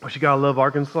But you gotta love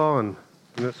Arkansas and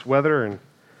this weather, and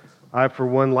I, for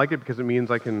one, like it because it means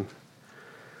I can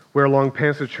wear long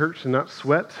pants to church and not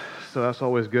sweat, so that's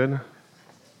always good,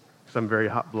 because I'm very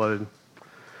hot-blooded.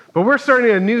 But we're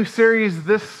starting a new series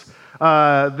this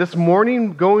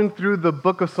morning, going through the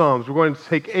book of Psalms. We're going to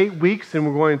take 8 weeks, and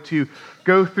we're going to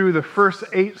go through the first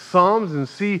 8 Psalms and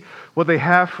see what they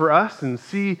have for us, and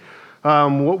see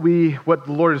what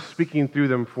the Lord is speaking through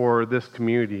them for this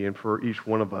community and for each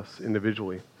one of us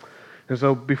individually. And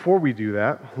so before we do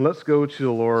that, let's go to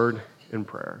the Lord in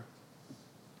prayer.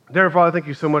 Dear Father, thank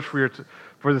you so much for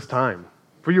this time,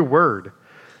 for your word,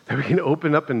 that we can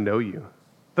open up and know you.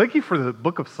 Thank you for the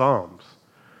book of Psalms,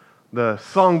 the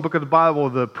song book of the Bible,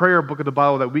 the prayer book of the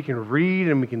Bible, that we can read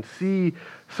and we can see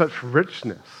such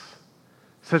richness,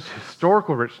 such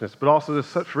historical richness, but also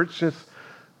such richness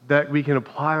that we can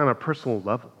apply on a personal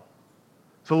level.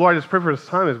 So Lord, I just pray for this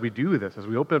time as we do this, as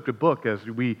we open up the book, as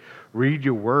we read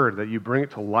your word, that you bring it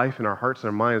to life in our hearts and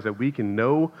our minds, that we can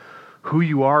know who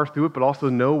you are through it, but also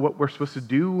know what we're supposed to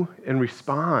do and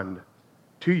respond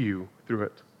to you through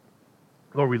it.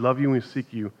 Lord, we love you and we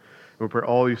seek you, and we pray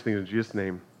all these things in Jesus'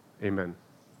 name. Amen.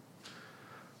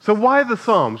 So why the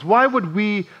Psalms? Why would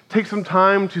we take some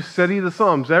time to study the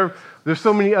Psalms? There's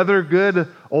so many other good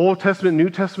Old Testament,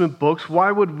 New Testament books.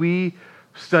 Why would we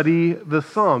study the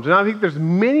Psalms? And I think there's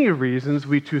many reasons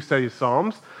we to study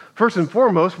Psalms. First and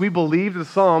foremost, we believe the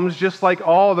Psalms, just like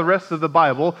all the rest of the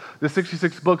Bible, the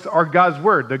 66 books, are God's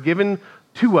word. They're given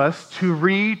to us to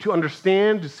read, to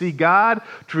understand, to see God,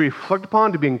 to reflect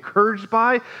upon, to be encouraged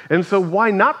by. And so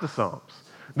why not the Psalms?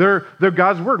 They're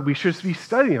God's word. We should be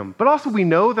studying them. But also we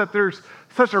know that there's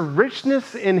such a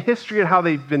richness in history and how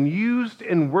they've been used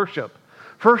in worship.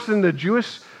 First in the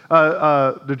Jewish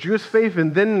faith,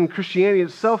 and then in Christianity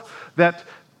itself, that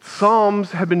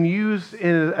Psalms have been used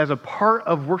as a part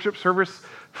of worship service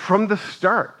from the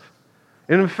start.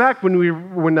 And in fact, when we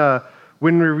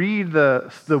read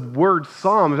the word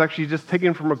psalm, it's actually just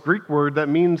taken from a Greek word that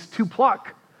means to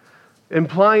pluck,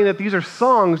 implying that these are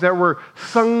songs that were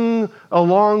sung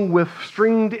along with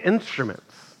stringed instruments.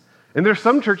 And there's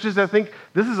some churches that think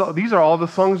these are all the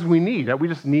songs we need, that we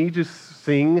just need to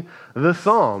sing the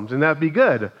Psalms, and that'd be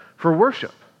good for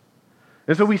worship.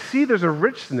 And so we see there's a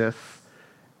richness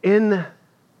in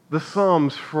the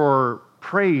Psalms for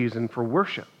praise and for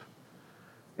worship.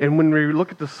 And when we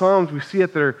look at the Psalms, we see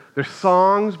that they're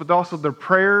songs, but also they're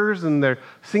prayers, and they're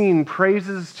singing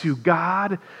praises to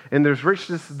God, and there's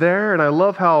richness there. And I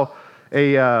love how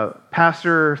a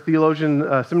pastor, theologian,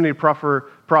 seminary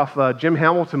prof Jim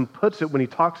Hamilton puts it when he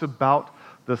talks about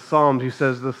the Psalms. He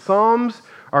says, the Psalms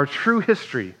are true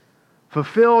history,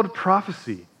 fulfilled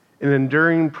prophecy, and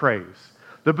enduring praise.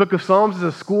 The book of Psalms is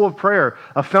a school of prayer,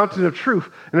 a fountain of truth,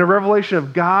 and a revelation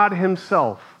of God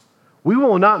himself. We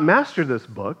will not master this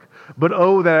book, but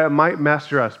oh, that it might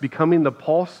master us, becoming the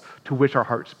pulse to which our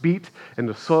hearts beat and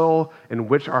the soil in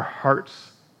which our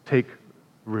hearts take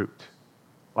root.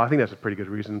 Well, I think that's a pretty good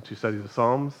reason to study the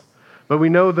Psalms. But we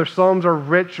know the Psalms are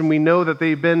rich, and we know that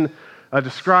they've been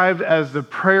described as the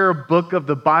prayer book of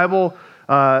the Bible.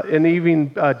 And even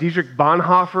Dietrich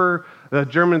Bonhoeffer, the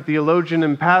German theologian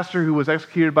and pastor who was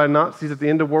executed by Nazis at the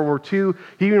end of World War II,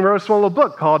 he even wrote a small little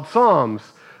book called Psalms,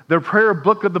 the prayer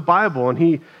book of the Bible. And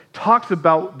he talks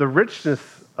about the richness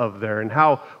of there and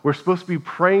how we're supposed to be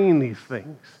praying these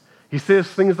things. He says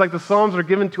things like the Psalms are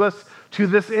given to us to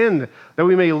this end, that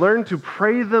we may learn to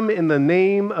pray them in the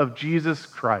name of Jesus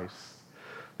Christ.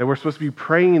 That we're supposed to be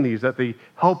praying these, that they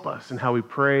help us in how we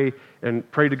pray and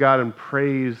pray to God and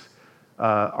praise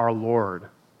our Lord.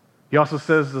 He also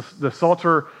says the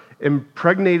Psalter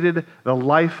impregnated the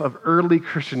life of early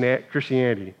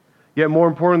Christianity. Yet more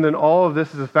important than all of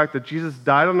this is the fact that Jesus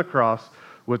died on the cross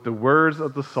with the words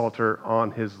of the Psalter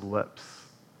on his lips.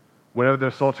 Whenever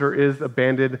the Psalter is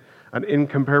abandoned, an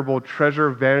incomparable treasure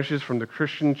vanishes from the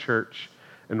Christian church,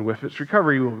 and with its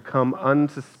recovery will become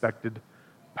unsuspected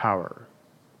power.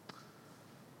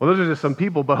 Well, those are just some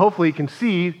people, but hopefully you can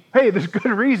see, hey, there's good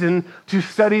reason to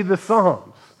study the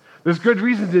Psalms. There's good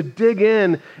reason to dig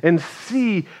in and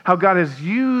see how God has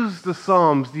used the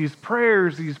Psalms, these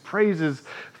prayers, these praises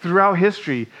throughout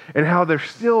history, and how they're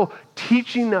still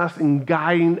teaching us and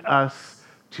guiding us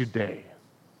today.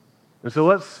 And so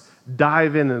let's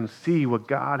dive in and see what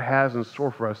God has in store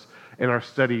for us in our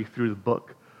study through the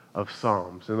book of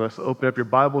Psalms. And let's open up your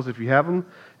Bibles if you have them.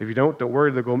 If you don't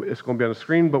worry, it's going to be on the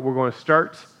screen, but we're going to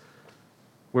start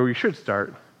where we should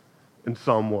start, in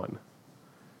Psalm 1.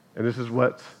 And this is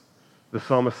what the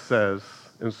psalmist says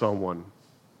in Psalm 1.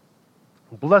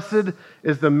 Blessed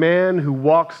is the man who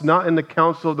walks not in the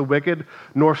counsel of the wicked,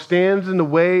 nor stands in the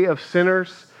way of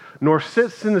sinners, nor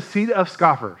sits in the seat of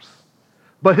scoffers.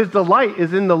 But his delight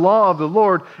is in the law of the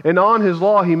Lord, and on his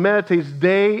law he meditates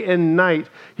day and night.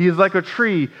 He is like a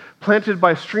tree planted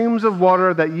by streams of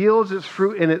water that yields its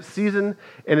fruit in its season,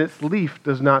 and its leaf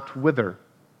does not wither.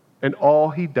 And all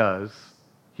he does,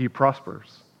 he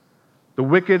prospers. The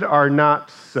wicked are not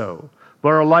so, but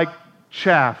are like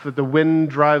chaff that the wind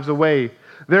drives away.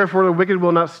 Therefore the wicked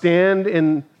will not stand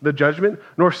in the judgment,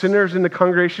 nor sinners in the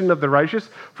congregation of the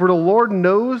righteous. For the Lord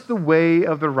knows the way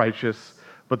of the righteous,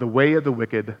 but the way of the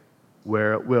wicked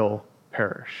where it will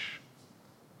perish.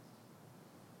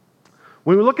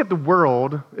 When we look at the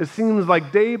world, it seems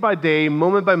like day by day,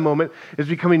 moment by moment, it's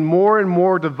becoming more and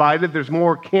more divided. There's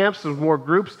more camps, there's more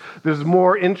groups, there's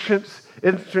more interest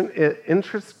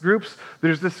groups.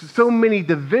 There's so many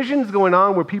divisions going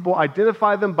on where people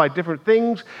identify them by different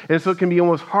things. And so it can be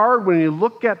almost hard when you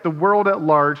look at the world at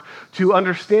large to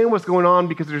understand what's going on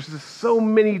because there's just so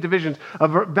many divisions, a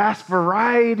vast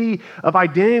variety of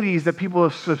identities that people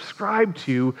have subscribed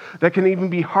to that can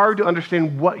even be hard to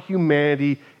understand what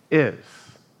humanity is.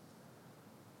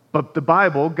 But the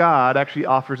Bible, God, actually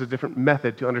offers a different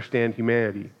method to understand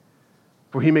humanity.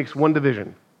 For he makes one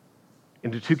division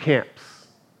into two camps.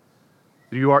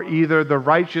 You are either the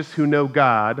righteous who know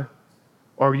God,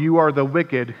 or you are the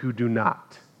wicked who do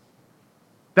not.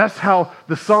 That's how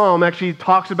the psalm actually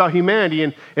talks about humanity,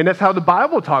 and that's how the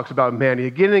Bible talks about humanity.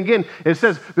 Again and again, it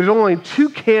says there's only two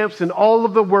camps in all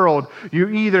of the world. You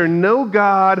either know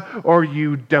God or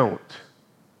you don't.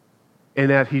 And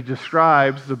that he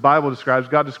describes, the Bible describes,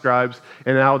 God describes,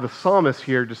 and now the psalmist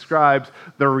here describes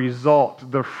the result,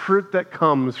 the fruit that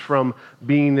comes from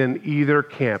being in either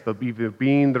camp, of either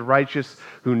being the righteous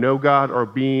who know God or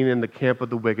being in the camp of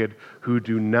the wicked who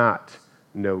do not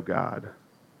know God.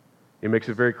 It makes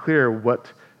it very clear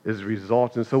what is the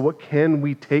result. And so what can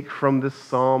we take from this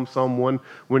Psalm 1,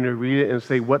 when you read it and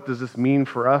say, what does this mean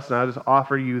for us? And I just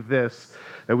offer you this,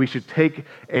 that we should take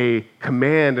a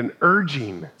command, an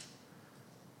urging,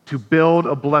 to build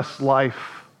a blessed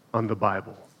life on the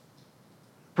Bible.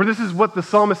 For this is what the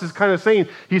psalmist is kind of saying.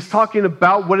 He's talking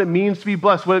about what it means to be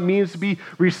blessed, what it means to be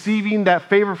receiving that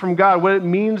favor from God, what it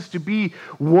means to be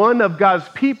one of God's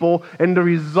people and the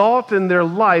result in their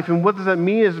life. And what does that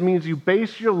mean? It means you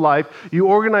base your life, you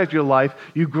organize your life,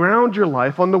 you ground your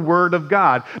life on the Word of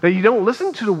God. That you don't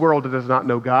listen to the world that does not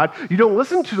know God. You don't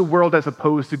listen to the world that's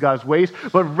opposed to God's ways,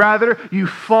 but rather you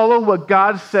follow what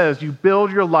God says. You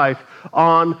build your life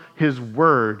on His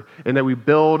Word, and that we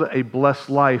build a blessed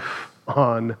life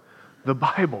on the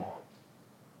Bible.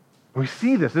 We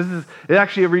see this. This is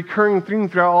actually a recurring theme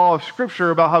throughout all of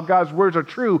Scripture about how God's words are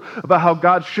true, about how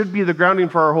God should be the grounding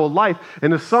for our whole life.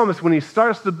 And the psalmist, when he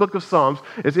starts the book of Psalms,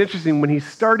 it's interesting, when he's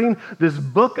starting this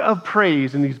book of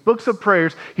praise and these books of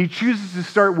prayers, he chooses to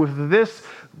start with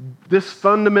this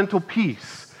fundamental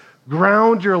piece.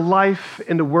 Ground your life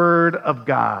in the Word of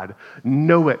God.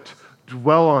 Know it.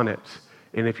 Dwell on it.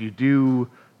 And if you do,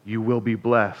 you will be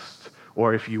blessed.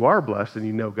 Or if you are blessed and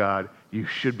you know God, you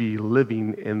should be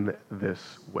living in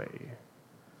this way.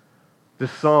 This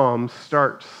psalm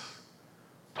starts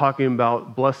talking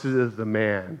about blessed is the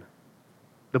man,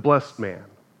 the blessed man.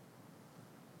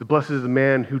 The blessed is the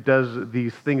man who does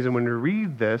these things. And when you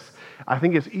read this, I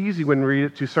think it's easy when you read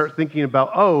it to start thinking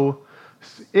about,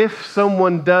 if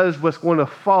someone does what's going to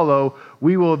follow,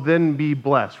 we will then be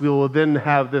blessed. We will then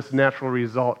have this natural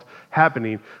result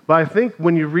happening. But I think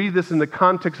when you read this in the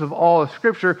context of all of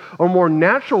Scripture, a more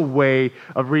natural way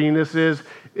of reading this is,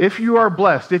 if you are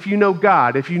blessed, if you know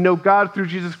God through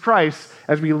Jesus Christ,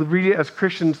 as we read it as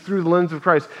Christians through the lens of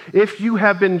Christ, if you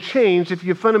have been changed, if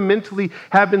you fundamentally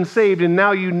have been saved, and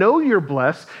now you know you're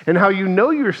blessed, and how you know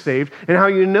you're saved, and how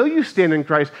you know you stand in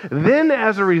Christ, then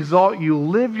as a result, you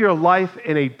live your life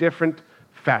in a different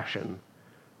fashion.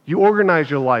 You organize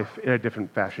your life in a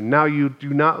different fashion. Now you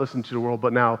do not listen to the world,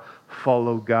 but now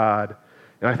follow God.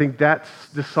 And I think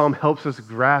this psalm helps us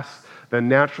grasp the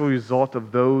natural result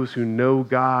of those who know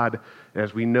God.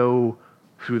 As we know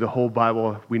through the whole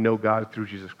Bible, we know God through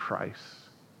Jesus Christ.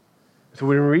 So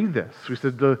when we read this, we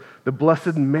said the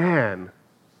blessed man.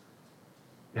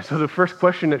 And so the first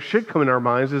question that should come in our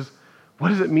minds is, what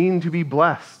does it mean to be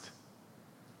blessed?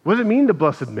 What does it mean, the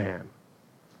blessed man?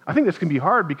 I think this can be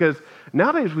hard because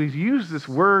nowadays we use this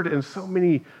word in so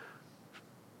many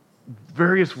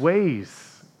various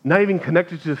ways, not even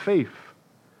connected to the faith.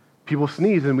 People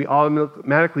sneeze and we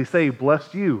automatically say,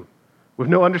 bless you, with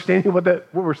no understanding what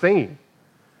we're saying.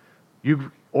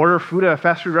 You order food at a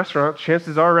fast food restaurant,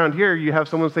 chances are around here you have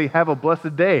someone say, have a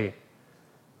blessed day.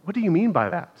 What do you mean by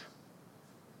that?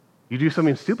 You do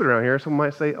something stupid around here, someone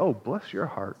might say, oh, bless your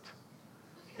heart.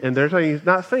 And they're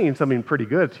not saying something pretty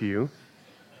good to you.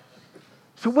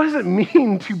 So what does it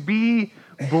mean to be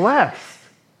blessed?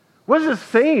 What is it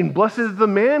saying? Blessed is the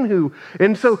man who...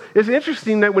 And so it's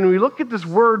interesting that when we look at this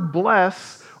word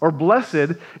bless or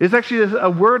blessed, it's actually a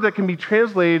word that can be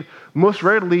translated most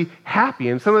readily happy.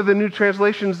 And some of the new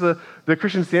translations, the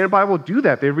Christian Standard Bible, do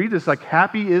that. They read this like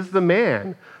happy is the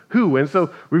man who. And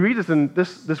so we read this and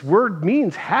this word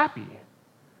means happy.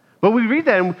 But we read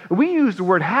that and we use the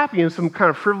word happy in some kind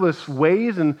of frivolous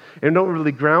ways and don't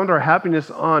really ground our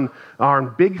happiness on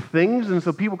big things. And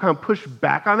so people kind of push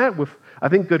back on that with, I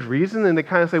think, good reason. And they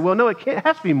kind of say, well, no, it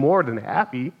has to be more than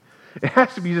happy. It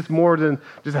has to be just more than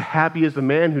just a happy as the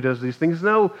man who does these things.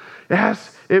 No,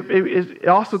 it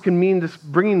also can mean this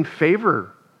bringing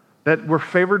favor, that we're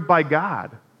favored by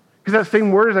God. Because that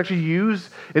same word is actually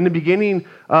used in the beginning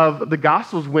of the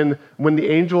Gospels when the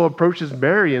angel approaches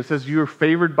Mary and says, you're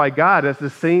favored by God. That's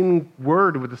the same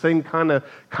word with the same kind of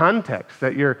context,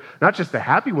 that you're not just the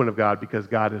happy one of God because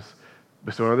God is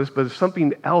bestowing on this, but it's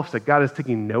something else, that God is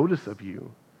taking notice of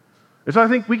you. And so I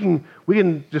think we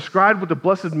can describe what the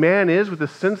blessed man is with the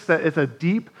sense that it's a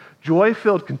deep,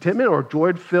 joy-filled contentment or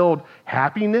joy-filled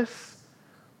happiness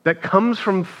that comes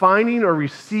from finding or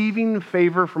receiving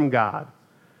favor from God.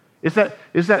 Is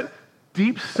that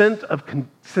deep sense of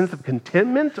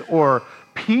contentment or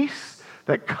peace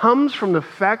that comes from the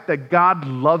fact that God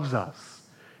loves us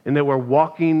and that we're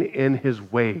walking in his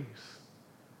ways.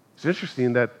 It's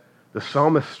interesting that the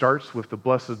psalmist starts with the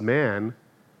blessed man,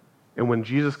 and when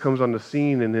Jesus comes on the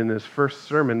scene and in his first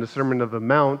sermon, the Sermon of the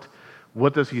Mount,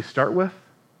 what does he start with?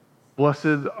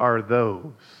 Blessed are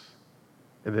those.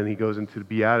 And then he goes into the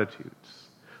Beatitudes.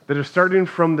 That are starting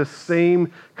from the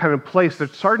same kind of place. They're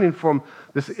starting from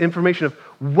this information of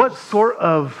what sort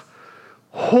of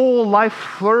whole life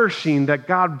flourishing that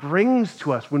God brings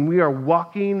to us when we are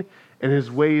walking in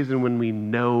his ways and when we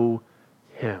know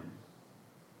him.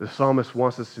 The psalmist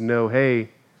wants us to know,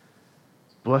 hey,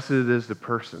 blessed is the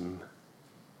person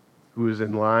who is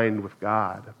in line with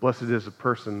God. Blessed is the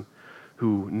person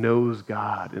who knows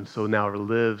God and so now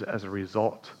lives as a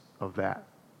result of that.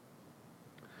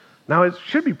 Now, it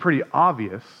should be pretty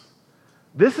obvious.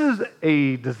 This is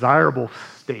a desirable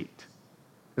state.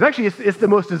 It's the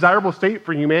most desirable state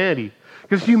for humanity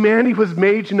because humanity was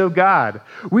made to know God.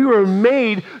 We were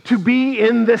made to be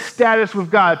in this status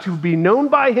with God, to be known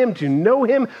by him, to know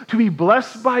him, to be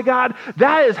blessed by God.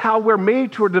 That is how we're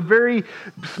made toward the very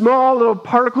small little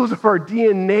particles of our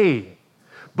DNA.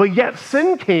 But yet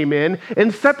sin came in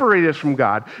and separated us from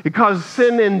God. It caused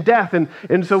sin and death.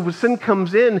 And so when sin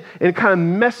comes in and it kind of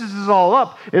messes us all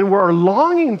up. And we're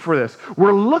longing for this.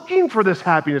 We're looking for this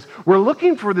happiness. We're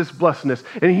looking for this blessedness.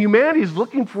 And humanity is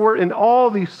looking for it in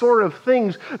all these sort of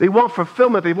things. They want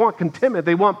fulfillment. They want contentment.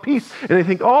 They want peace. And they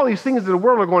think all these things in the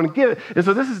world are going to give it. And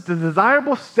so this is the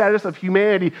desirable status of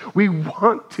humanity. We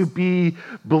want to be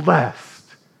blessed.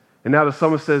 And now the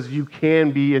psalmist says you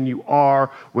can be and you are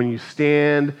when you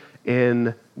stand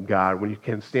in God. When you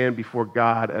can stand before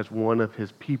God as one of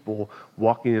his people,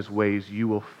 walking his ways, you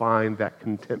will find that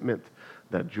contentment,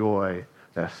 that joy,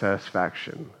 that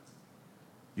satisfaction.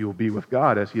 You will be with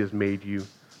God as he has made you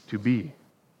to be.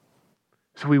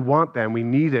 So we want that and we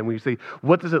need it. And we say,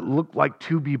 what does it look like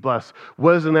to be blessed?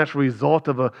 What is the natural result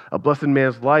of a blessed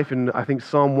man's life? And I think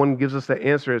Psalm 1 gives us the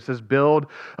answer. It says, build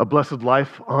a blessed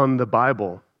life on the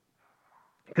Bible.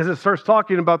 Because it starts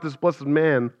talking about this blessed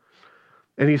man,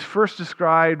 and he's first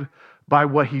described by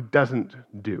what he doesn't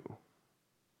do.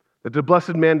 That the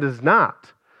blessed man does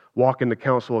not walk in the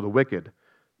counsel of the wicked,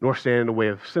 nor stand in the way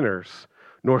of sinners,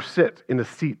 nor sit in the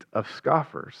seat of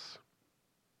scoffers.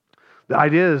 The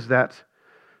idea is that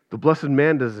the blessed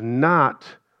man does not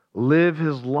live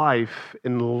his life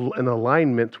in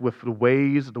alignment with the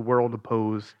ways of the world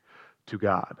opposed to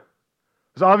God.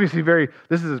 It's obviously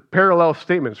this is parallel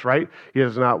statements, right? He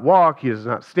does not walk, he does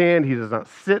not stand, he does not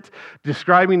sit,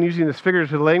 describing, using this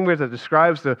figurative language that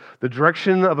describes the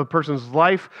direction of a person's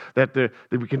life, that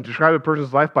we can describe a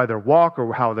person's life by their walk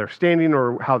or how they're standing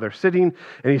or how they're sitting.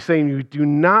 And he's saying you do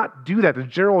not do that. The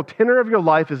general tenor of your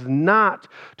life is not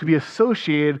to be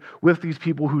associated with these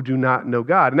people who do not know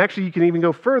God. And actually, you can even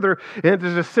go further, and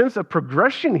there's a sense of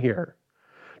progression here.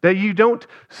 That you don't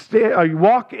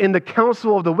walk in the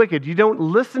counsel of the wicked. You don't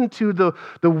listen to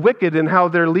the wicked and how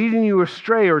they're leading you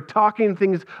astray or talking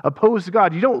things opposed to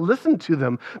God. You don't listen to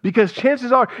them because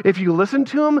chances are, if you listen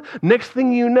to them, next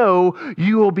thing you know,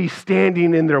 you will be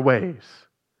standing in their ways.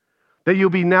 that you'll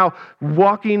be now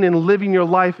walking and living your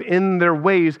life in their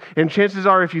ways. And chances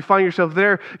are, if you find yourself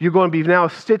there, you're going to be now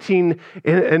sitting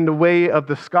in the way of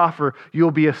the scoffer.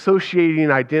 You'll be associating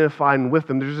and identifying with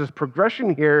them. There's this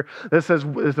progression here that says,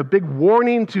 there's a big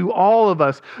warning to all of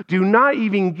us. Do not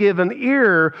even give an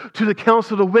ear to the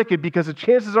counsel of the wicked, because the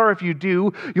chances are, if you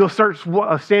do, you'll start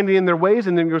standing in their ways,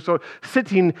 and then you'll start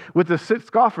sitting with the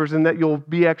scoffers, and that you'll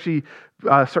be actually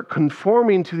start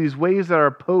conforming to these ways that are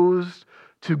opposed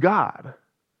to God.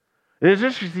 And it's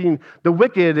interesting, the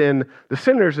wicked and the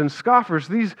sinners and scoffers,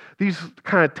 these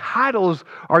kind of titles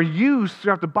are used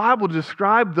throughout the Bible to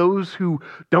describe those who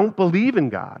don't believe in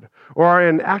God or are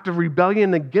in active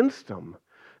rebellion against Him.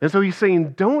 And so he's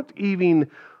saying, don't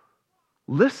even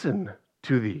listen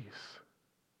to these.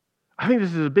 I think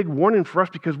this is a big warning for us,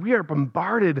 because we are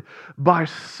bombarded by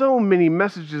so many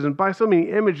messages and by so many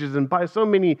images and by so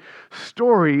many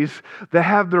stories that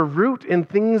have their root in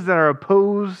things that are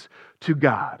opposed to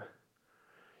God.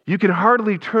 You can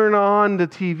hardly turn on the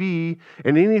TV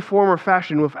in any form or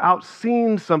fashion without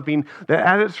seeing something that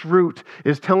at its root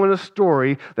is telling a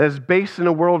story that is based in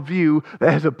a worldview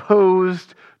that is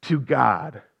opposed to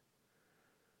God.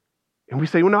 And we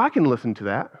say, well, no, I can listen to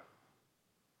that.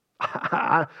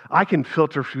 I can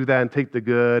filter through that and take the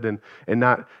good and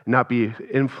not be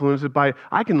influenced by it.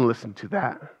 I can listen to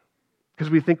that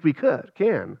because we think we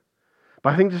can.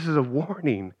 But I think this is a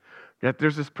warning that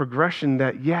there's this progression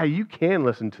that, yeah, you can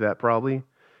listen to that probably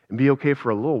and be okay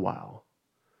for a little while.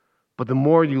 But the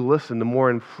more you listen, the more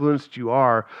influenced you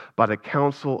are by the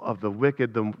counsel of the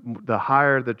wicked, the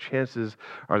higher the chances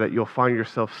are that you'll find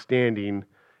yourself standing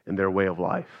in their way of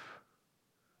life.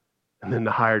 And then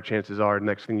the higher chances are, the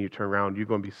next thing you turn around, you're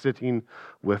going to be sitting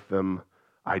with them,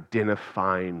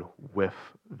 identifying with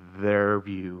their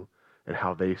view and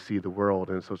how they see the world.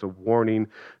 And so it's a warning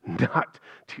not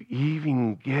to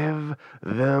even give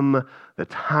them the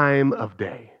time of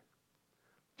day.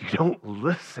 You don't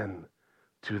listen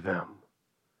to them.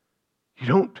 You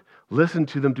don't listen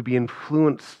to them to be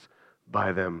influenced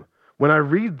by them. When I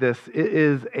read this, it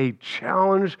is a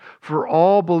challenge for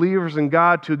all believers in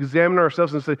God to examine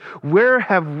ourselves and say, where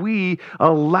have we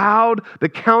allowed the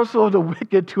counsel of the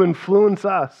wicked to influence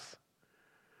us?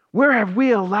 Where have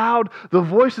we allowed the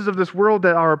voices of this world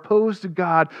that are opposed to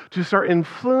God to start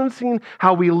influencing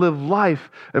how we live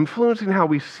life, influencing how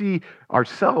we see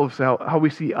ourselves, how we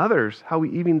see others, how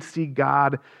we even see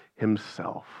God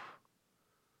Himself?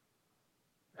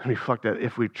 And reflect that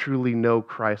if we truly know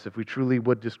Christ, if we truly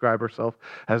would describe ourselves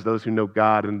as those who know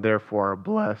God and therefore are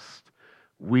blessed,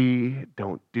 we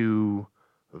don't do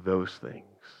those things.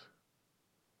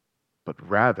 But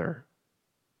rather,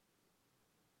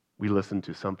 we listen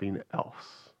to something else.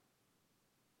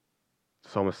 The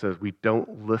psalmist says we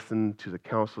don't listen to the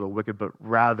counsel of the wicked,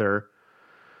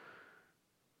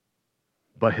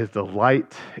 but his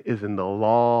delight is in the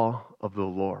law of the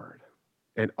Lord.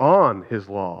 And on His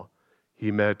law,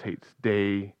 He meditates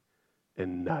day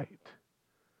and night.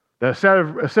 That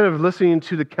instead of listening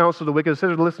to the counsel of the wicked,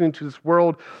 instead of listening to this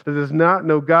world that does not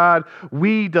know God,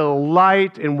 we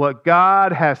delight in what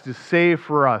God has to say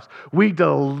for us. We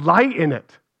delight in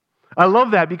it. I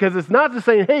love that, because it's not just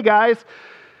saying, hey guys,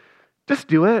 just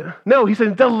do it. No, He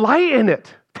says delight in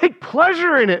it. Take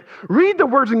pleasure in it. Read the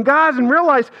words of God and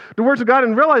realize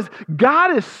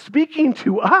God is speaking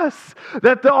to us.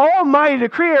 That the Almighty, the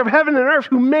Creator of heaven and earth,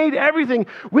 who made everything,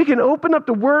 we can open up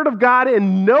the Word of God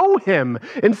and know Him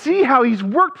and see how He's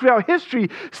worked throughout history,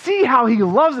 see how He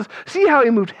loves us, see how He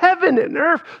moved heaven and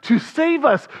earth to save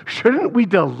us. Shouldn't we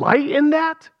delight in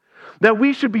that? That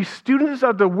we should be students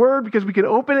of the Word because we can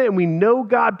open it and we know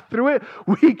God through it.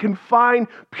 We can find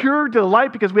pure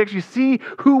delight because we actually see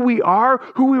who we are,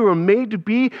 who we were made to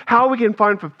be, how we can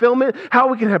find fulfillment, how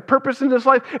we can have purpose in this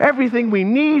life. Everything we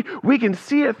need, we can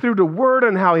see it through the Word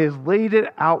and how He has laid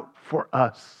it out for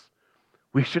us.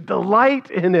 We should delight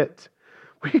in it.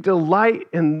 We delight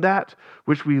in that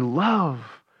which we love,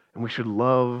 and we should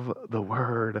love the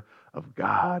Word of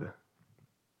God.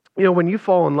 You know, when you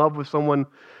fall in love with someone,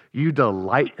 you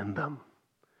delight in them,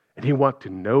 and you want to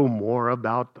know more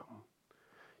about them.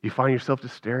 You find yourself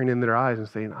just staring in their eyes and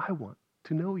saying, I want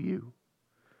to know you,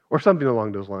 or something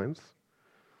along those lines.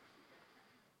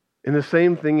 And the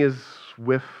same thing is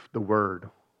with the Word,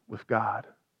 with God.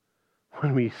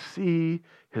 When we see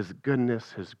His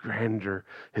goodness, His grandeur,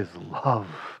 His love,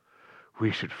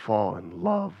 we should fall in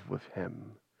love with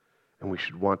Him, and we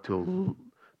should want to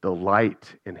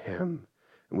delight in Him,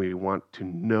 and we want to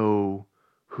know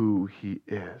who He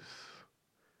is.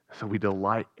 So we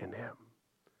delight in Him.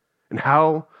 And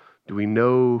how do we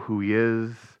know who He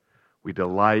is? We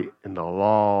delight in the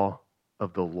law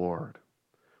of the Lord.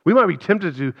 We might be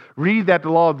tempted to read that the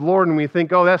law of the Lord and we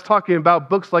think, oh, that's talking about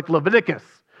books like Leviticus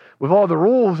with all the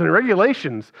rules and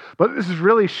regulations. But this is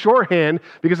really shorthand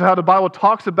because of how the Bible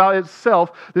talks about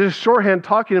itself. This is shorthand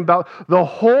talking about the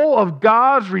whole of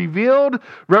God's revealed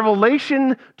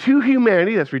revelation to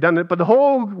humanity. That's redundant, but the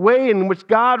whole way in which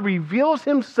God reveals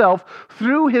himself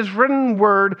through his written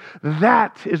word,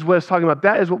 that is what it's talking about.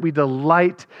 That is what we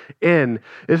delight in.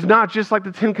 It's not just like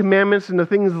the Ten Commandments and the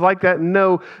things like that.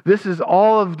 No, this is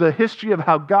all of the history of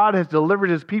how God has delivered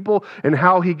his people and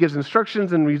how he gives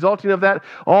instructions, and resulting of that,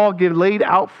 all give laid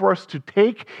out for us to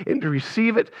take and to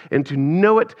receive it and to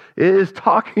know it. It is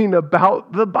talking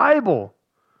about the Bible.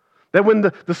 That when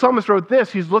the psalmist wrote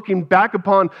this, he's looking back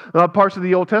upon parts of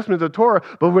the Old Testament, the Torah,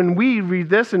 but when we read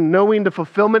this and knowing the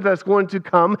fulfillment that's going to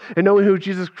come and knowing who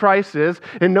Jesus Christ is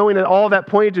and knowing that all that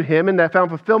pointed to him and that found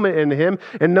fulfillment in him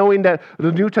and knowing that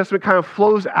the New Testament kind of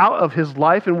flows out of his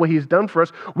life and what he's done for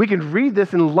us, we can read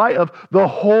this in light of the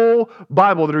whole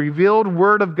Bible, the revealed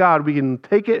Word of God. We can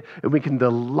take it and we can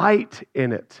delight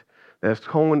in it. That's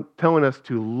telling us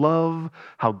to love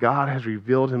how God has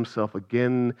revealed himself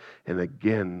again and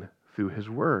again through his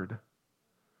word.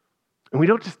 And we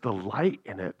don't just delight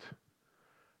in it.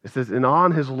 It says, and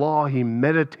on his law he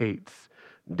meditates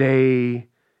day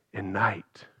and night.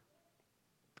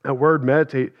 That word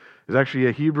meditate is actually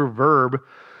a Hebrew verb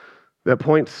that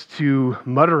points to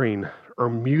muttering or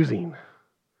musing.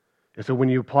 And so when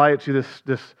you apply it to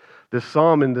this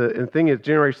psalm and the thing, it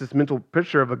generates this mental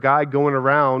picture of a guy going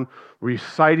around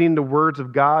reciting the words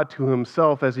of God to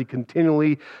himself as he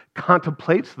continually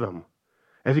contemplates them.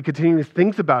 As he continually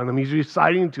thinks about them, he's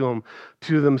reciting to them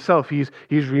to himself. He's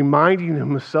reminding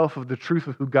himself of the truth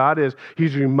of who God is.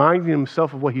 He's reminding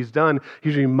himself of what he's done.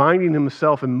 He's reminding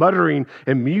himself and muttering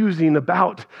and musing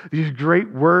about these great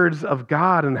words of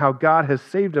God and how God has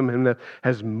saved him and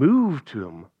has moved to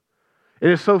him. And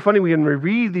it's so funny, when we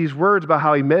read these words about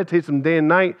how he meditates them day and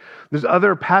night, there's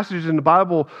other passages in the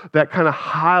Bible that kind of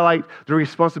highlight the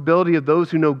responsibility of those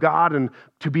who know God and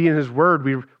to be in his word.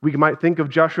 We might think of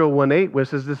Joshua 1:8, where it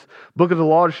says, this book of the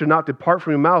law should not depart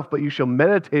from your mouth, but you shall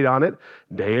meditate on it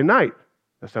day and night.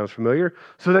 That sounds familiar.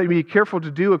 So that you be careful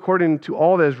to do according to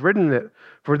all that is written in it,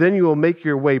 for then you will make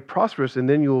your way prosperous, and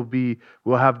then you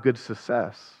will have good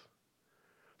success.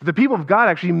 The people of God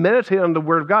actually meditate on the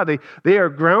Word of God. They are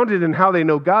grounded in how they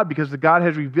know God because the God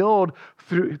has revealed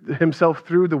himself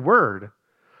through the Word.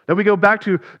 Then we go back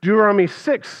to Deuteronomy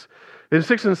 6. In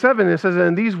 6 and 7, it says,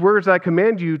 and these words I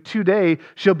command you today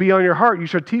shall be on your heart. You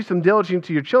shall teach them diligently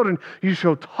to your children. You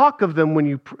shall talk of them when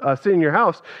you sit in your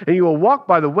house, and you will walk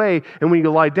by the way, and when you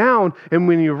lie down, and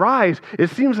when you rise. It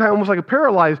seems almost like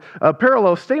a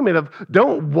parallel statement of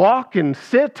don't walk and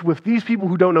sit with these people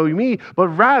who don't know me, but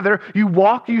rather you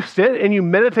walk, you sit, and you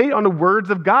meditate on the words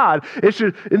of God. It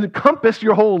should encompass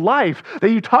your whole life,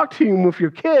 that you talk to him with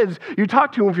your kids, you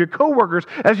talk to him with your coworkers.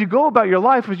 As you go about your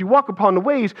life, as you walk upon the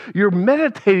ways, you're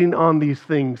meditating on these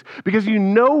things because you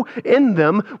know in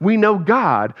them we know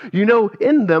God. You know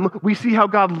in them we see how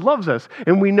God loves us,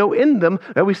 and we know in them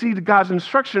that we see God's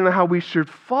instruction on how we should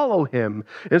follow him.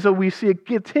 And so we see it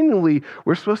continually.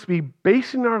 We're supposed to be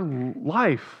basing our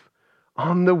life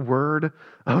on the Word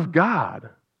of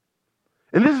God.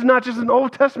 And this is not just an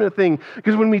Old Testament thing,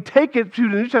 because when we take it to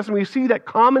the New Testament, we see that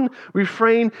common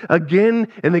refrain again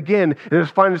and again. And it's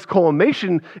find its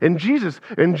culmination in Jesus.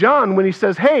 In John, when he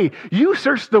says, hey, you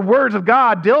search the words of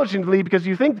God diligently because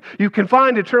you think you can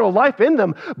find eternal life in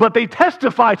them, but they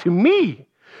testify to me.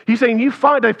 He's saying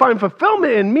I find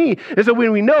fulfillment in me. And so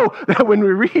when we know that when we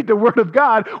read the Word of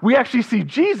God, we actually see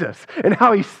Jesus and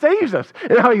how he saves us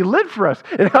and how he lived for us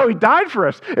and how he died for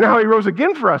us and how he rose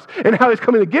again for us and how he's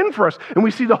coming again for us. And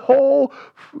we see the whole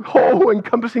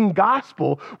encompassing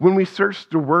gospel when we search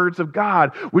the words of God,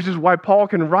 which is why Paul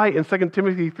can write in 2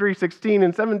 Timothy 3:16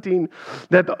 and 17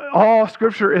 that all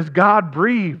Scripture is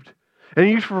God-breathed and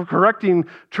useful for correcting,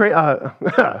 now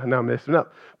I'm messing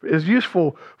up, is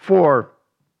useful for,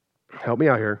 help me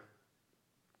out here,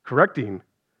 correcting,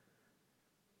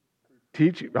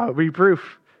 teaching,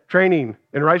 reproof, training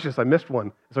in righteousness. I missed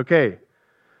one. It's okay.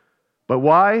 But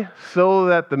why? So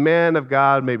that the man of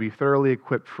God may be thoroughly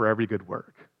equipped for every good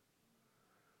work.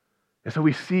 And so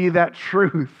we see that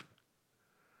truth,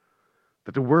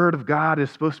 that the Word of God is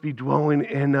supposed to be dwelling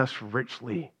in us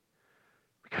richly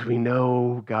because we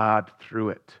know God through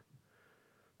it,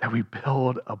 that we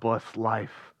build a blessed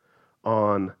life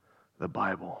on the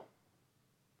Bible.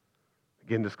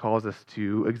 Again, this calls us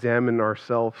to examine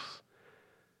ourselves,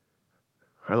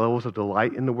 our levels of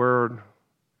delight in the Word,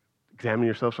 examine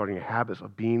yourself, starting your habits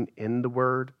of being in the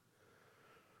Word,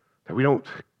 that we don't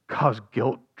cause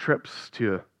guilt trips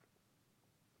to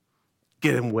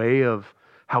get in the way of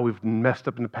how we've messed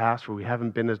up in the past, where we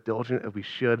haven't been as diligent as we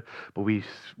should, but we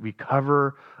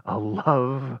recover a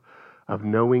love of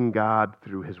knowing God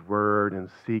through His Word and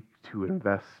seek to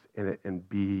invest in it and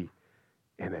be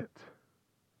in it.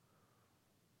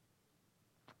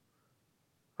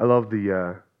 I love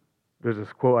there's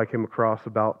this quote I came across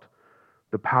about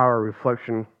the power of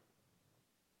reflection.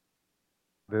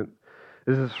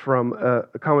 This is from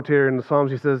a commentator in the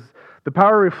Psalms. He says, "The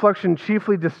power of reflection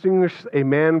chiefly distinguishes a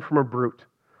man from a brute.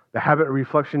 The habit of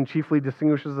reflection chiefly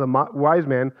distinguishes a wise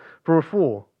man from a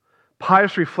fool.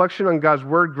 Pious reflection on God's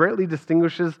word greatly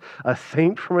distinguishes a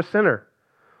saint from a sinner.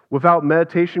 Without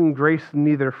meditation, grace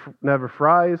never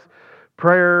fries,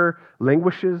 prayer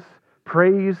languishes,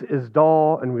 praise is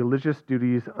dull, and religious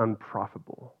duties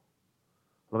unprofitable."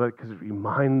 I love that because it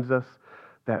reminds us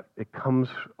that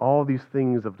all these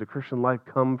things of the Christian life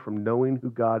come from knowing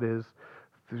who God is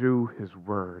through His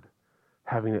Word,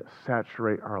 having it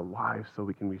saturate our lives so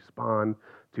we can respond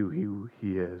to who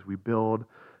He is. We build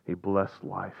a blessed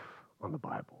life on the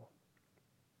Bible.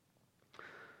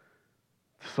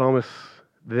 The psalmist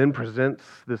then presents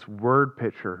this word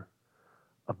picture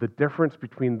of the difference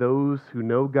between those who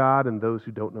know God and those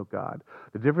who don't know God.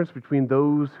 The difference between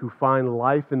those who find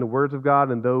life in the words of God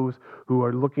and those who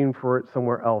are looking for it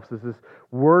somewhere else. This is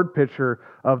word picture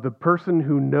of the person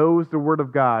who knows the word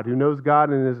of God, who knows God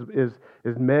and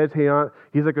is meditating on it.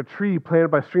 He's like a tree planted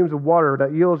by streams of water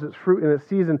that yields its fruit in its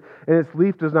season, and its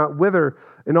leaf does not wither.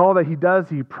 In all that he does,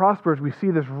 he prospers. We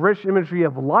see this rich imagery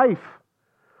of life.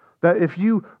 That if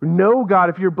you know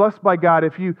God, if you're blessed by God,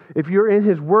 if you're in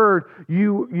His Word,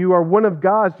 you are one of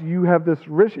God's, you have this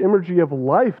rich imagery of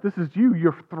life. This is you.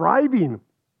 You're thriving.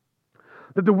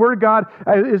 That the Word of God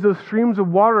is those streams of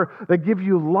water that give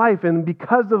you life. And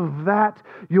because of that,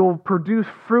 you'll produce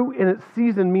fruit in its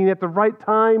season, meaning at the right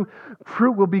time,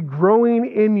 fruit will be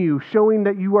growing in you, showing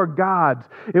that you are God's.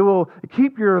 It will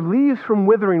keep your leaves from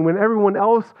withering when everyone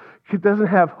else doesn't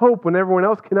have hope, when everyone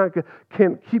else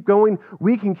can't keep going.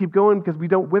 We can keep going because we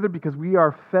don't wither, because we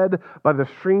are fed by the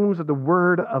streams of the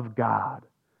Word of God.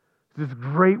 This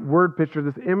great word picture,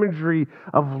 this imagery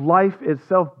of life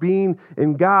itself being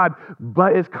in God,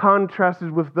 but is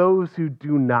contrasted with those who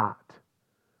do not.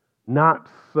 Not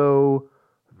so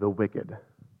the wicked.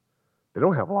 They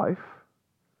don't have life.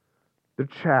 They're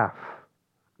chaff,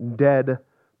 dead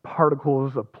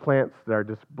particles of plants that are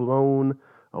just blown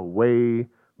away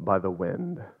by the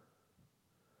wind.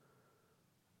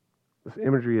 This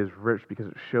imagery is rich because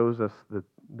it shows us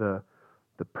the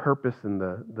purpose and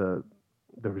the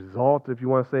result, if you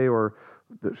want to say, or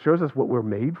that shows us what we're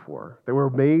made for. That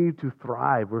we're made to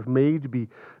thrive. We're made to be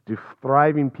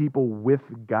thriving people with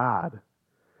God.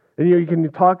 And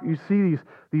you see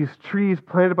these trees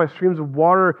planted by streams of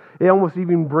water. It almost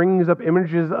even brings up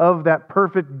images of that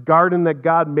perfect garden that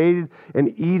God made in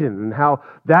Eden, and how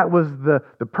that was the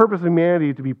purpose of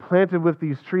humanity, to be planted with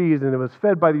these trees, and it was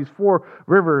fed by these 4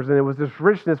 rivers, and it was this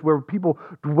richness where people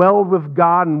dwelled with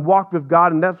God and walked with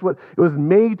God, and that's what it was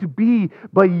made to be.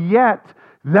 But yet,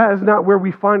 that is not where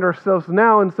we find ourselves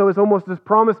now, and so it's almost this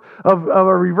promise of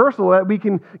a reversal, that we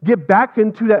can get back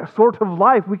into that sort of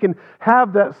life. We can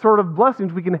have that sort of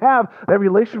blessings. We can have that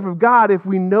relationship with God if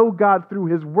we know God through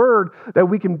His Word, that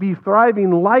we can be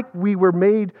thriving like we were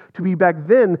made to be back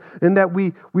then, and that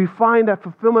we find that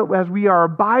fulfillment as we are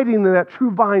abiding in that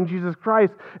true vine, Jesus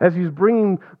Christ, as He's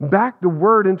bringing back the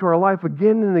Word into our life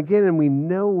again and again, and we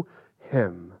know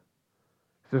Him.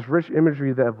 This rich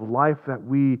imagery of life that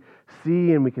we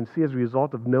see and we can see as a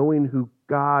result of knowing who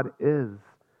God is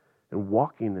and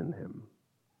walking in Him.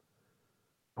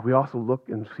 But we also look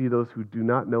and see those who do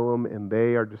not know Him, and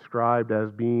they are described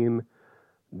as being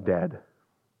dead,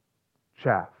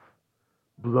 chaff,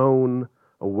 blown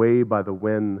away by the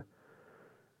wind.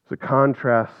 It's a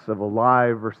contrast of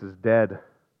alive versus dead,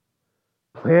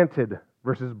 planted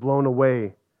versus blown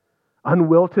away,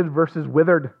 unwilted versus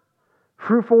withered,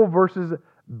 fruitful versus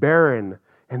barren.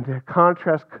 And the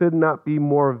contrast could not be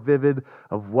more vivid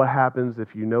of what happens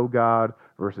if you know God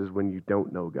versus when you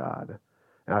don't know God.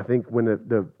 And I think when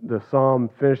the psalm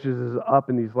finishes up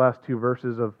in these last 2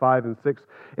 verses of 5 and 6,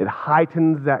 it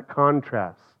heightens that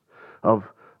contrast of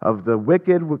the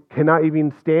wicked cannot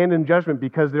even stand in judgment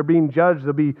because they're being judged.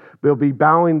 They'll be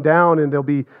bowing down, and they'll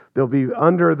be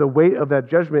under the weight of that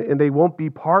judgment, and they won't be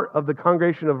part of the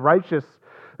congregation of righteous.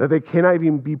 That they cannot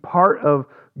even be part of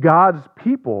God's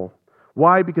people.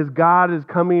 Why? Because God is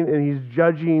coming and He's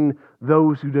judging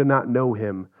those who do not know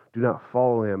Him, do not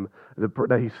follow Him,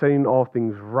 that He's setting all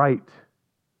things right.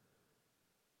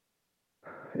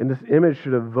 And this image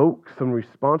should evoke some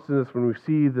responsiveness when we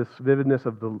see this vividness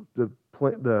of the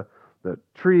the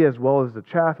tree as well as the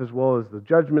chaff, as well as the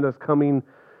judgment that's coming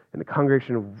and the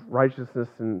congregation of righteousness,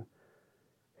 and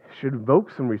should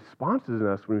evoke some responses in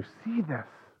us when we see this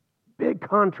big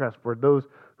contrast for those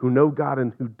who know God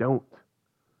and who don't.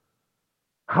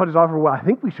 How does offer what I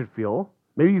think we should feel?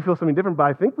 Maybe you feel something different, but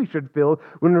I think we should feel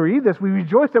when we read this, we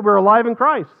rejoice that we're alive in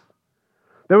Christ.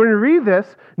 That when we read this,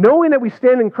 knowing that we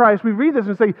stand in Christ, we read this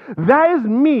and say, that is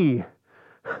me.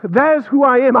 That is who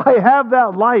I am. I have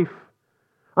that life.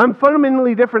 I'm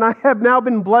fundamentally different. I have now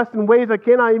been blessed in ways I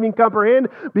cannot even comprehend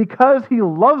because He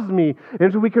loves me.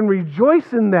 And so we can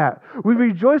rejoice in that. We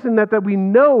rejoice in that we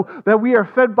know that we are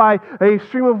fed by a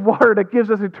stream of water that gives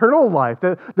us eternal life,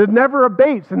 that never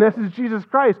abates, and this is Jesus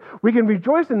Christ. We can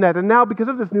rejoice in that. And now because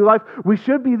of this new life, we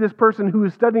should be this person who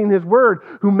is studying His Word,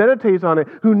 who meditates on it,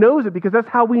 who knows it, because that's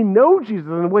how we know Jesus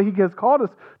and what He has called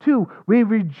us to. We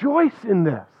rejoice in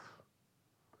this.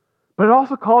 But it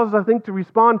also calls us, I think, to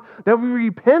respond that we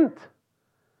repent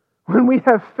when we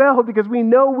have failed, because we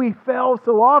know we fail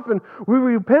so often. We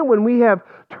repent when we have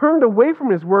turned away from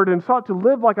His Word and sought to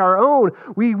live like our own.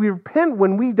 We repent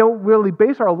when we don't really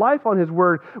base our life on His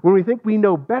Word, when we think we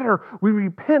know better. We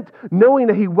repent knowing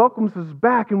that He welcomes us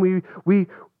back, and we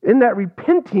in that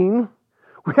repenting,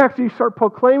 we actually start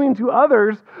proclaiming to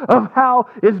others of how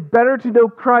it's better to know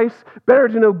Christ, better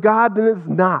to know God than it's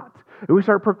not. And we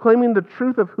start proclaiming the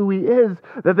truth of who He is,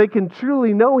 that they can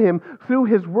truly know Him through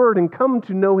His Word and come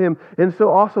to know Him, and so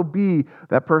also be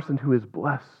that person who is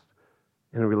blessed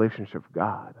in a relationship with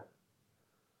God.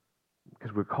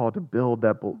 Because we're called to build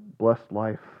that blessed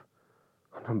life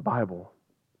on the Bible.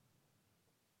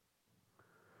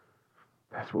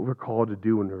 That's what we're called to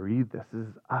do when we read this. This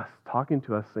is us talking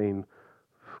to us saying,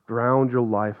 ground your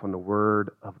life on the Word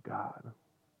of God.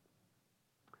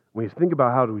 When you think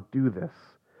about how do we do this,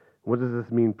 what does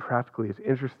this mean practically? It's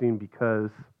interesting because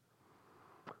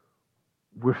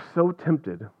we're so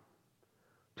tempted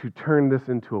to turn this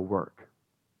into a work.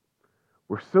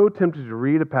 We're so tempted to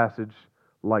read a passage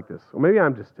like this. Or maybe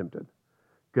I'm just tempted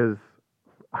because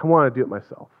I want to do it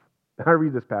myself. And I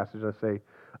read this passage and I say,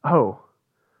 oh,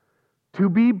 to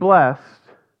be blessed,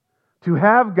 to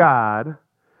have God,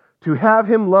 to have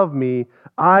Him love me,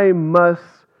 I must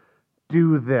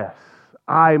do this.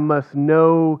 I must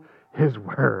know His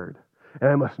Word, and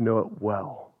I must know it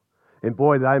well. And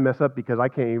boy, did I mess up because I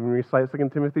can't even recite 2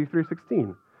 Timothy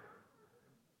 3:16.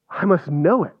 I must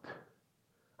know it.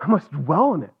 I must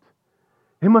dwell in it.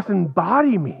 It must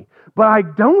embody me. But I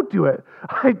don't do it.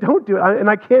 And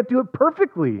I can't do it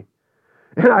perfectly.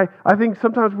 And I think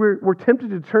sometimes we're tempted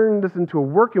to turn this into a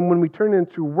work, and when we turn it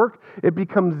into work, it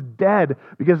becomes dead,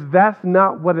 because that's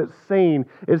not what it's saying.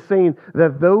 It's saying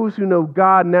that those who know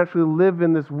God naturally live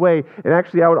in this way. And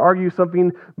actually, I would argue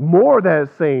something more that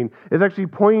it's saying is actually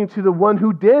pointing to the one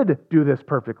who did do this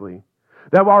perfectly.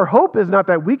 That our hope is not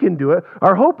that we can do it.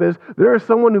 Our hope is there is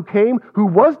someone who came who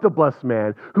was the blessed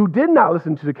man, who did not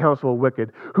listen to the counsel of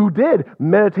wicked, who did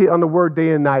meditate on the Word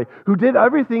day and night, who did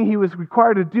everything he was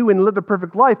required to do and lived a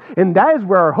perfect life. And that is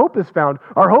where our hope is found.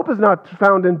 Our hope is not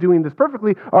found in doing this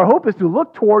perfectly. Our hope is to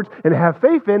look towards and have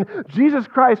faith in Jesus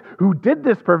Christ, who did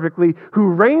this perfectly,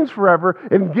 who reigns forever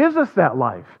and gives us that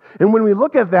life. And when we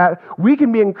look at that, we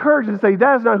can be encouraged and say,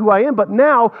 that is not who I am, but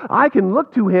now I can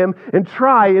look to Him and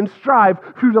try and strive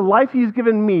through the life He's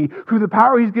given me, through the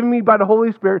power He's given me by the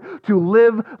Holy Spirit, to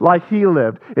live like He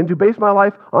lived, and to base my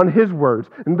life on His words,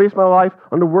 and base my life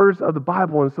on the words of the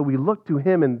Bible. And so we look to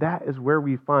Him, and that is where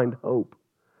we find hope.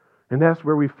 And that's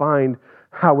where we find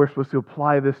how we're supposed to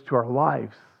apply this to our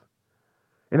lives.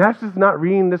 And that's just not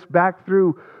reading this back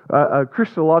through a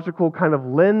Christological kind of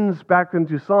lens back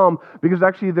into Psalm, because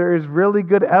actually there is really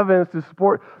good evidence to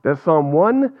support that Psalm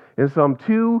 1 and Psalm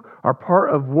 2 are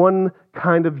part of one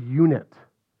kind of unit.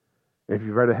 If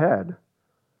you read ahead,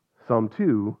 Psalm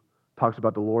 2 talks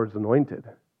about the Lord's anointed.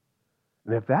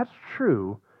 And if that's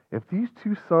true, if these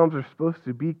two Psalms are supposed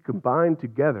to be combined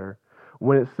together,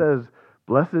 when it says,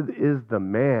 blessed is the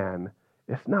man,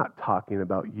 it's not talking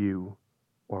about you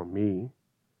or me.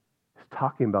 It's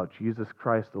talking about Jesus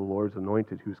Christ, the Lord's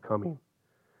anointed, who's coming,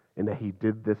 and that He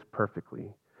did this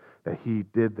perfectly, that He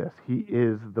did this. He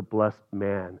is the blessed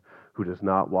man who does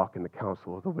not walk in the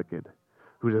counsel of the wicked,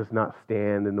 who does not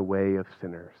stand in the way of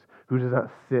sinners, who does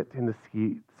not sit in the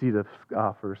seat of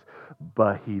scoffers,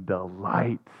 but He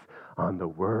delights on the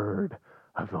word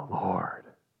of the Lord.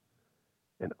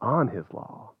 And on His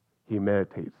law he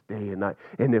meditates day and night.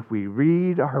 And if we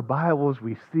read our Bibles,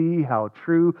 we see how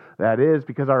true that is,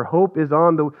 because our hope is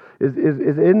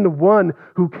in the one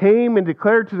who came and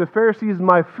declared to the Pharisees,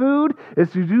 my food is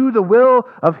to do the will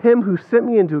of him who sent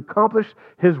me and to accomplish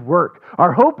his work.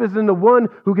 Our hope is in the one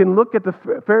who can look at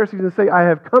the Pharisees and say, I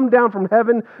have come down from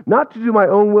heaven not to do my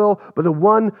own will, but the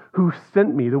one who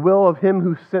sent me, the will of him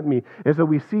who sent me. And so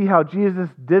we see how Jesus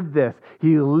did this.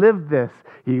 He lived this.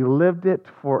 He lived it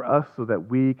for us so that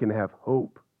we can have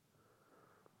hope.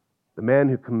 The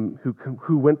man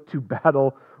who went to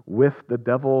battle with the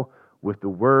devil with the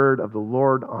word of the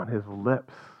Lord on his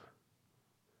lips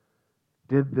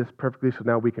did this perfectly, so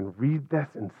now we can read this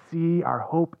and see our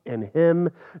hope in him,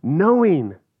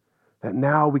 knowing that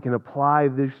now we can apply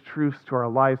these truths to our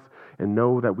lives and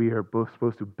know that we are both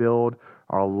supposed to build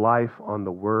our life on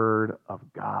the word of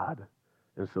God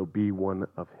and so be one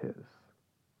of his.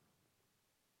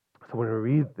 So when we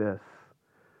read this,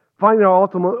 finding our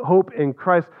ultimate hope in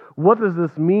Christ, what does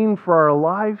this mean for our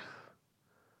lives?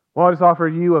 Well, I just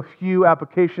offered you a few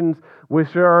applications,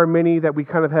 which there are many that we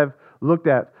kind of have looked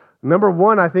at. Number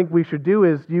one, I think we should do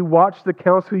is you watch the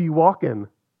counsel you walk in.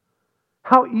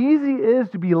 How easy it is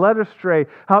to be led astray.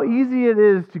 How easy it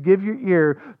is to give your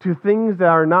ear to things that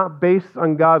are not based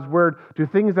on God's word, to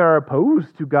things that are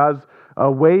opposed to God's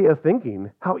way of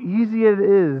thinking. How easy it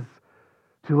is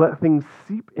to let things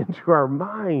seep into our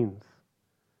minds.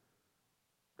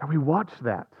 That we watch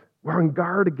that. We're on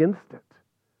guard against it.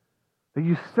 That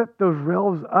you set those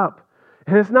rails up.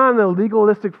 And it's not in a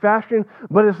legalistic fashion,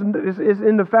 but it's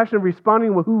in the fashion of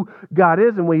responding with who God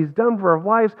is and what he's done for our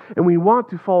lives. And we want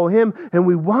to follow him, and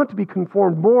we want to be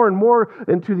conformed more and more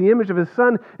into the image of his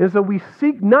Son. And so we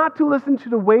seek not to listen to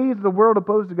the ways of the world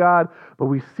opposed to God, but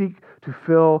we seek to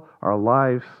fill our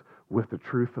lives with the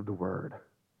truth of the word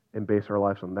and base our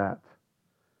lives on that.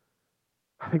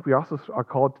 I think we also are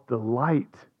called to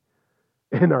delight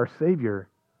in our Savior.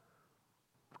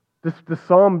 This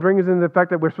psalm brings in the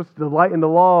fact that we're supposed to delight in the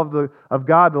law of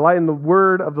God, delight in the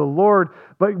word of the Lord.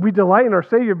 But we delight in our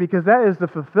Savior because that is the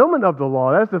fulfillment of the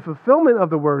law. That's the fulfillment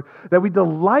of the word. That we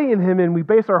delight in him and we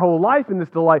base our whole life in this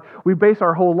delight. We base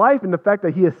our whole life in the fact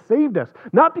that he has saved us.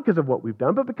 Not because of what we've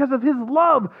done, but because of his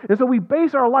love. And so we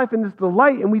base our life in this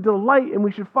delight, and we delight, and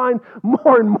we should find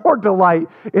more and more delight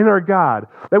in our God.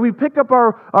 That we pick up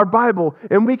our Bible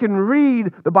and we can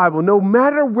read the Bible no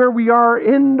matter where we are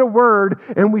in the word,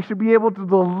 and we should be able to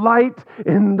delight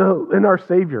in our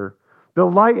Savior.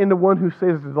 Delight in the one who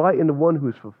saves, delight in the one who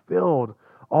has fulfilled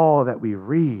all that we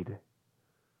read.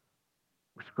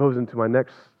 Which goes into my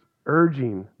next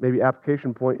urging, maybe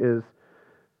application point, is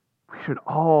we should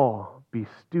all be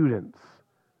students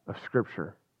of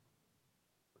Scripture.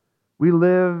 We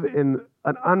live in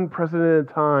an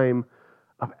unprecedented time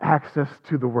of access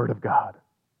to the Word of God.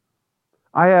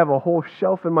 I have a whole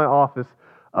shelf in my office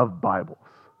of Bibles.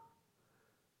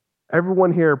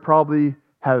 Everyone here probably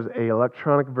has an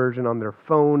electronic version on their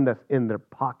phone that's in their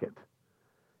pocket.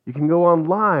 You can go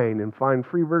online and find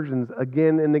free versions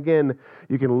again and again.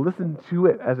 You can listen to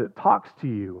it as it talks to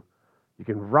you. You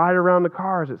can ride around the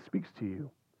car as it speaks to you.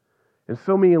 In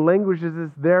so many languages,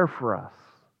 it's there for us.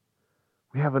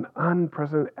 We have an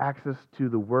unprecedented access to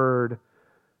the Word.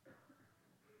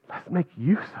 Let's make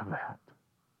use of that.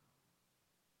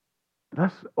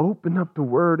 Let's open up the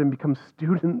Word and become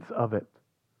students of it.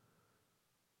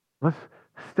 Let's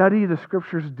study the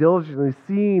Scriptures diligently,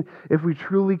 seeing if we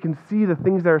truly can see the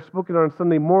things that are spoken on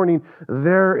Sunday morning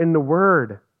there in the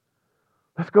Word.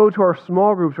 Let's go to our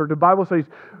small groups or to Bible studies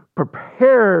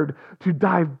prepared to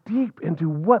dive deep into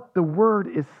what the Word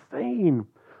is saying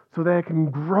so that it can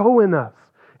grow in us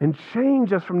and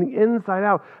change us from the inside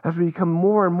out as we become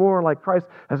more and more like Christ,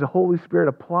 as the Holy Spirit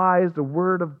applies the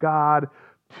Word of God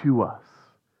to us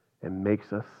and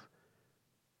makes us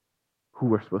who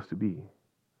we're supposed to be.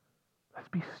 Let's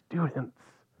be students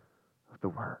of the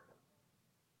Word,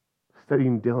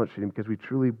 studying diligently because we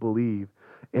truly believe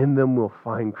in them we'll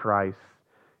find Christ,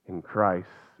 and Christ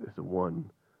is the one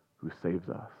who saves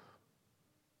us.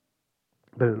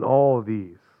 But in all of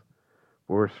these,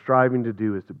 what we're striving to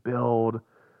do is to build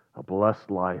a blessed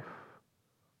life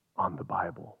on the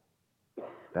Bible.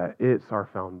 That it's our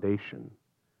foundation.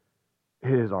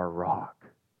 It is our rock.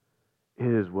 It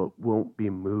is what won't be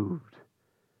moved.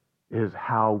 It is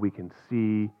how we can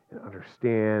see and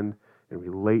understand and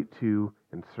relate to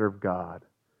and serve God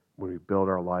when we build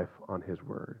our life on His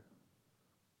Word.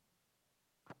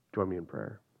 Join me in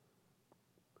prayer.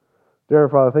 Dear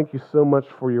Father, thank you so much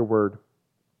for your Word.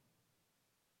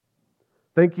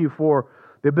 Thank you for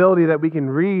the ability that we can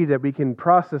read, that we can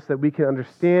process, that we can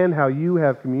understand how you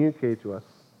have communicated to us.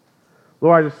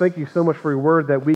 Lord, I just thank you so much for your Word that we